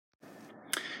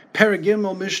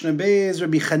Paragimel Mishnah Beis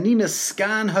Rabbi Chanina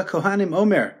Skan HaKohanim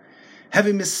Omer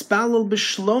Hevi Mispalel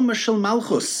B'Shloma Shel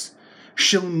Malchus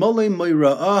Shel Molei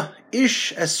Moira'ah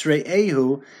Ish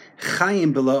Esre'ehu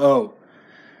Chayim B'La'o.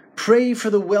 Pray for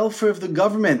the welfare of the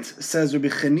government, says Rabbi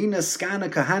Chanina Skan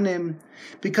HaKohanim,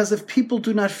 because if people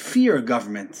do not fear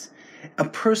government, a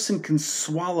person can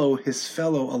swallow his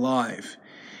fellow alive.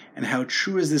 And how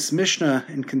true is this Mishnah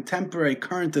in contemporary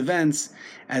current events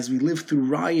as we live through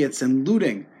riots and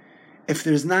looting? If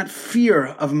there's not fear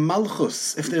of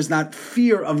malchus, if there's not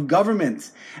fear of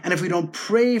government, and if we don't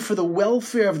pray for the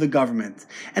welfare of the government,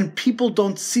 and people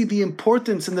don't see the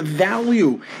importance and the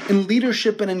value in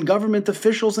leadership and in government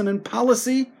officials and in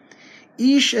policy,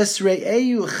 ish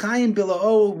esre'eyu chayim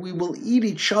bila'o, we will eat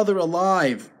each other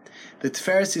alive. The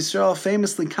Tiferes Yisrael,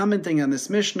 famously commenting on this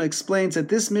Mishnah, explains that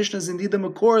this Mishnah is indeed the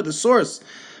makor, the source,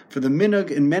 for the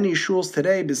minhag in many shuls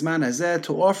today, Bisman Hazeh,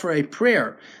 to offer a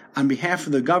prayer on behalf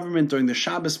of the government during the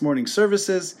Shabbos morning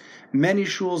services. Many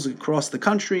shuls across the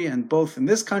country, and both in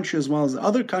this country as well as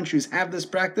other countries, have this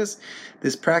practice.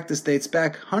 This practice dates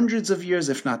back hundreds of years,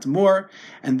 if not more.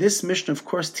 And this Mishnah, of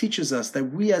course, teaches us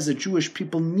that we as a Jewish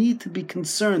people need to be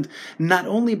concerned not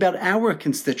only about our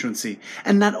constituency,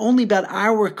 and not only about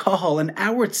our kahal and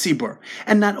our tzibur,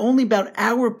 and not only about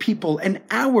our people and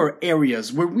our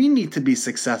areas where we need to be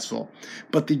successful,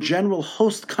 but the general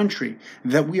host country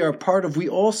that we are a part of, we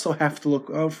also have to look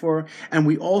out for, and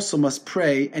we also must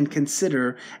pray and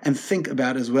consider and think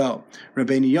about as well.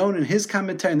 Rabbeinu Yon, in his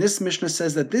commentary on this Mishnah,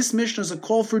 says that this Mishnah is a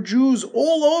call for Jews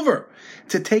all over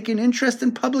to take an interest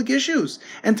in public issues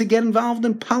and to get involved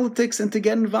in politics and to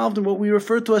get involved in what we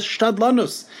refer to as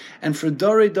shtadlanus. And for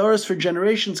Dorei Doros, for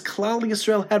generations, Klal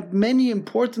Yisrael had many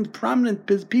important, prominent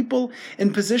people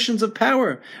in positions of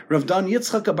power. Rav Dan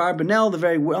Yitzchak Abarbanel, the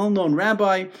very well-known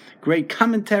rabbi, great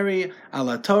commentary,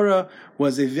 ala Torah,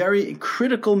 was a very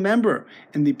critical member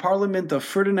in the parliament of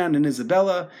Ferdinand and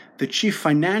Isabella, the chief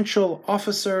financial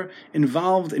officer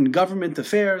involved in government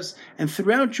affairs, and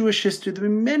throughout Jewish history there were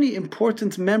many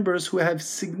important members who have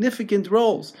significant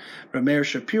roles. Rameir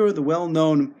Shapiro, the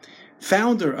well-known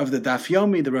founder of the Daf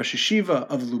Yomi, the Rosh Yeshiva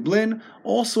of Lublin,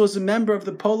 also was a member of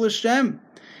the Polish Shem.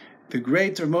 The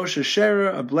great Rav Moshe Scherer,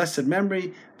 a blessed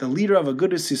memory, the leader of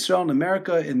Agudas Yisrael in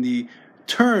America in the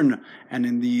turn and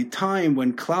in the time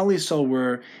when Klal Yisrael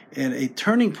were at a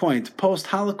turning point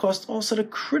post-Holocaust, also had a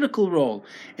critical role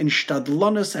in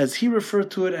shtadlanus, as he referred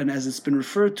to it and as it's been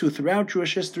referred to throughout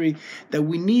Jewish history, that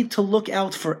we need to look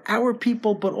out for our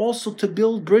people but also to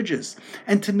build bridges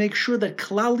and to make sure that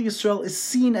Klal Yisrael is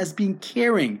seen as being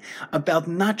caring about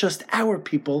not just our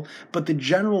people but the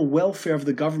general welfare of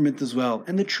the government as well.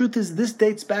 And the truth is, this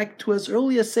dates back to as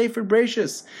early as Sefer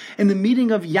Bereishis, in the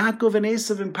meeting of Yaakov and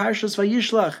Esav in Parshas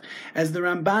Vayishlach, as the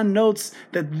Ramban notes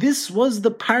that this was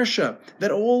the parsha that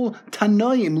all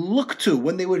Tanoim looked to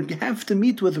when they would have to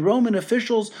meet with Roman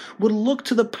officials, would look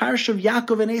to the parsha of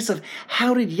Yaakov and Esav.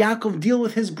 How did Yaakov deal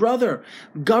with his brother?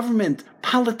 Government,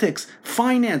 politics,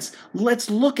 finance. Let's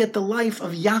look at the life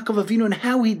of Yaakov Avinu and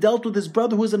how he dealt with his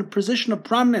brother who was in a position of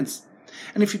prominence.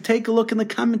 And if you take a look in the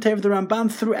commentary of the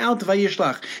Ramban throughout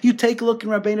Vayishlach, you take a look in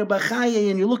Rabbeinu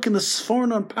Bachaye, and you look in the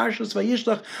Sforno on Parshas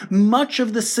Vayishlach, much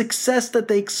of the success that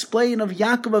they explain of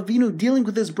Yaakov Avinu dealing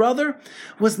with his brother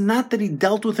was not that he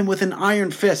dealt with him with an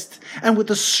iron fist and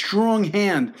with a strong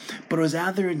hand, but it was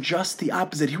rather just the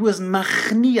opposite. He was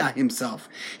machnia himself.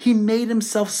 He made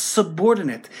himself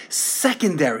subordinate,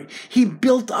 secondary. He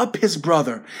built up his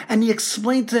brother, and he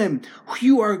explained to him,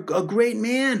 you are a great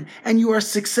man, and you are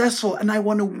successful, and I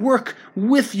want to work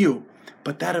with you.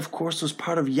 But that, of course, was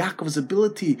part of Yaakov's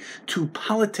ability to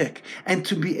politic and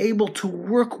to be able to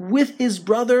work with his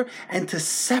brother and to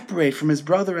separate from his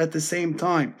brother at the same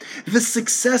time. The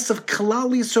success of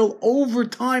Klal Yisrael over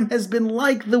time has been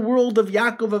like the world of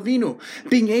Yaakov Avinu,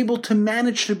 being able to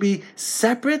manage to be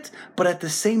separate, but at the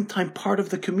same time part of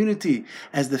the community.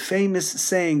 As the famous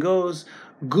saying goes,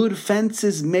 good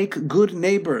fences make good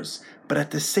neighbors. But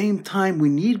at the same time, we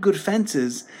need good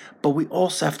fences, but we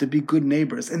also have to be good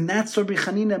neighbors. And that's what Rabbi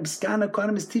Chanina Skan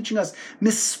HaKohanim is teaching us.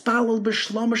 Mispalel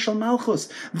b'shloma shel malchus.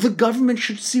 The government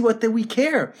should see what that we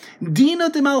care. Dina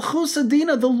de malchusa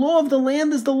dina. The law of the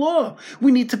land is the law.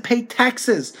 We need to pay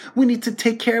taxes. We need to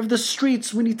take care of the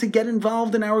streets. We need to get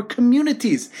involved in our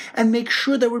communities and make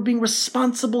sure that we're being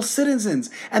responsible citizens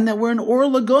and that we're an or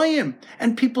lagoyim.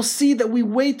 And people see that we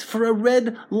wait for a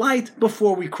red light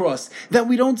before we cross, that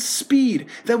we don't speed greed,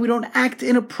 that we don't act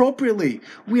inappropriately.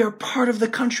 We are part of the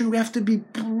country. We have to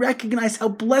recognize how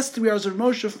blessed we are. As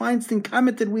Moshe Feinstein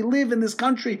commented, we live in this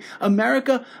country,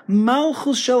 America,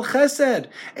 Malchus Shel Chesed,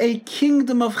 a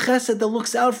kingdom of Chesed that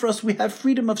looks out for us. We have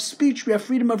freedom of speech. We have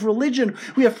freedom of religion.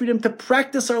 We have freedom to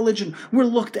practice our religion. We're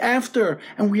looked after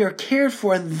and we are cared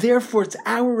for, and therefore it's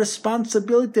our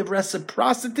responsibility of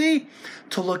reciprocity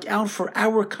to look out for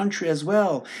our country as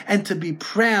well, and to be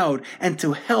proud, and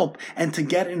to help, and to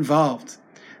get involved.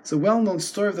 It's a well-known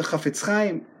story of the Chafetz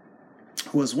Chaim,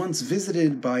 who was once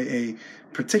visited by a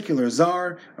particular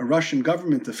czar, a Russian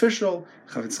government official.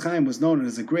 Chafetz Chaim was known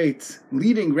as a great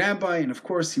leading rabbi, and of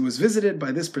course he was visited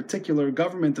by this particular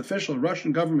government official,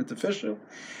 Russian government official.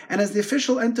 And as the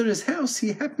official entered his house,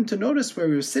 he happened to notice where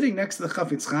he was sitting next to the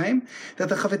Chafetz Chaim, that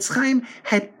the Chafetz Chaim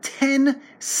had 10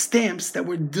 stamps that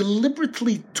were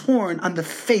deliberately torn on the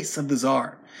face of the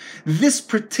czar. This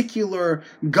particular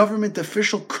government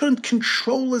official couldn't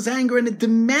control his anger, and it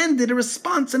demanded a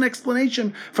response and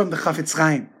explanation from the Chafetz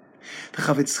Chaim. The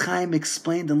Chafetz Chaim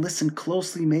explained, and listened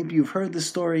closely, maybe you've heard the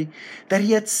story, that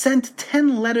he had sent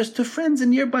 10 letters to friends in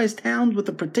nearby towns with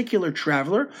a particular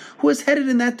traveler who was headed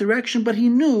in that direction, but he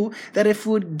knew that if he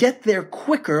would get there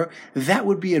quicker, that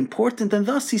would be important, and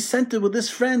thus he sent it with his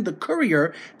friend, the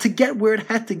courier, to get where it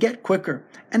had to get quicker.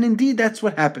 And indeed, that's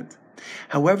what happened.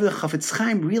 However, the Chafetz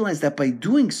Chaim realized that by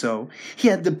doing so, he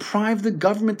had deprived the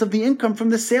government of the income from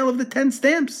the sale of the 10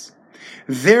 stamps.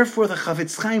 Therefore, the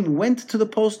Chafetz Chaim went to the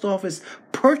post office,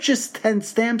 purchased 10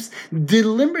 stamps,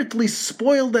 deliberately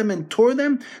spoiled them and tore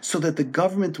them so that the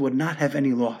government would not have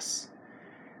any loss.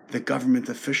 The government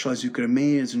official, as you could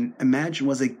imagine,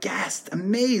 was aghast,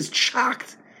 amazed,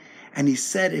 shocked. And he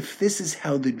said, if this is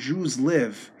how the Jews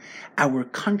live, our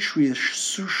country is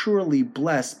surely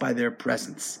blessed by their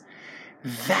presence.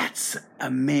 That's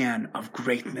a man of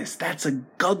greatness. That's a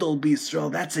Gadol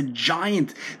B'Yisrael. That's a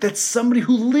giant. That's somebody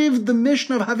who lived the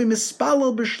mission of having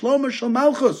mispalel b'shlomo shel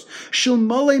malchus shel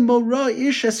molei mora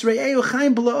ish esre'eu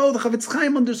chaim b'la'o. The Chafetz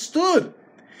Chaim understood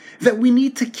that we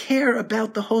need to care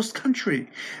about the host country.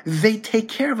 They take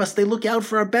care of us. They look out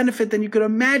for our benefit. And you could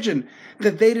imagine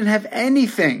that they didn't have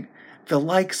anything the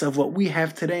likes of what we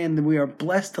have today, and we are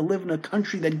blessed to live in a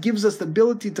country that gives us the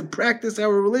ability to practice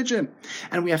our religion.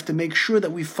 And we have to make sure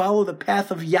that we follow the path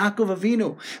of Yaakov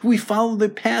Avinu. We follow the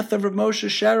path of Rav Moshe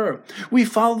Sherer. We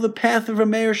follow the path of Rav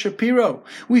Meir Shapiro.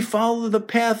 We follow the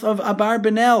path of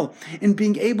Abarbanel in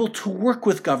being able to work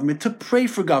with government, to pray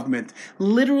for government,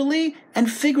 literally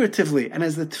and figuratively. And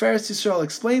as the Tiferes Yisrael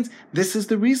explains, this is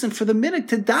the reason for the minhag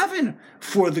to daven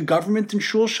for the government in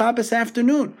Shul Shabbos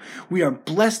afternoon. We are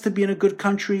blessed to be in a good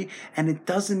country, and it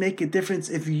doesn't make a difference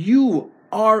if you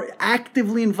are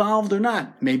actively involved or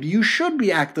not. Maybe you should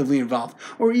be actively involved,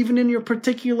 or even in your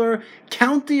particular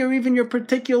county, or even your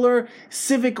particular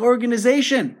civic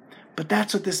organization. But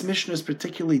that's what this mission is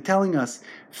particularly telling us.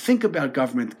 Think about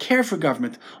government, care for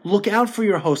government, look out for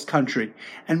your host country,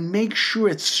 and make sure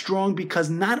it's strong, because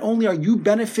not only are you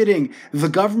benefiting the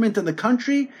government and the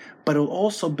country, but it will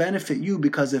also benefit you,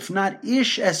 because if not,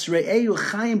 ish esre'eu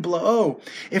chaim bla'o,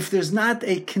 if there's not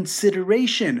a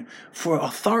consideration for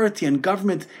authority and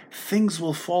government, things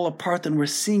will fall apart, and we're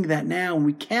seeing that now, and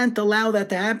we can't allow that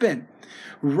to happen.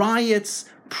 Riots,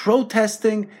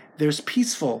 protesting, there's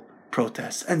peaceful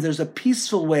protests, and there's a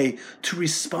peaceful way to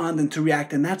respond and to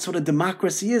react, and that's what a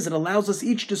democracy is. It allows us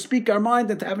each to speak our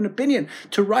mind and to have an opinion,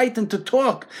 to write and to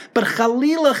talk. But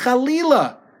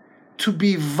chalila, to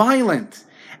be violent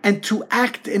and to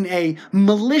act in a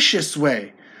malicious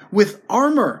way, with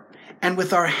armor and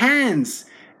with our hands,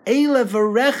 for a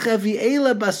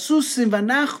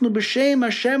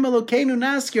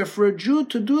Jew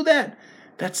to do that,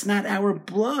 that's not our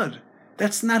blood.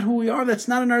 That's not who we are. That's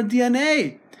not in our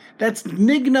DNA. That's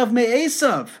nignav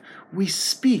me'esav. We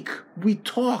speak, we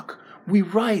talk, we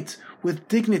write with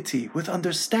dignity, with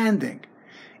understanding.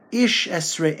 Ish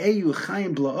esre'eu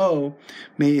chaim bla'o.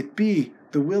 May it be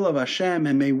the will of Hashem,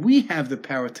 and may we have the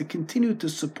power to continue to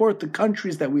support the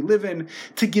countries that we live in,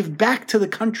 to give back to the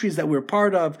countries that we're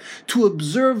part of, to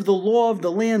observe the law of the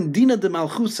land, Dina de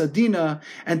Malchus Adina,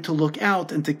 and to look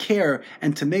out and to care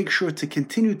and to make sure to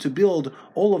continue to build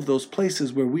all of those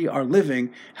places where we are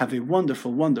living. Have a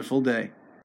wonderful, wonderful day.